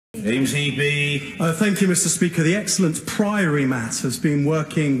James Heappey. Thank you, Mr. Speaker. The excellent Priory Mat has been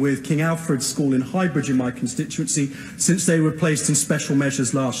working with King Alfred's School in Highbridge in my constituency since they were placed in special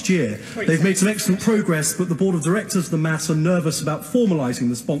measures last year. They've made some excellent progress, but the Board of Directors of the Mat are nervous about formalising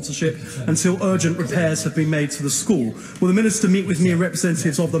the sponsorship until urgent repairs have been made to the school. Will the Minister meet with me and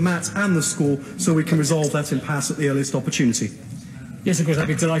representatives of the Mat and the school so we can resolve that impasse at the earliest opportunity? Yes, of course, I'd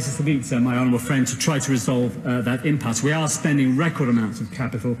be delighted to meet my honourable friend to try to resolve that impasse. We are spending record amounts of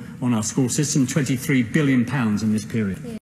capital on our school system, £23 billion in this period.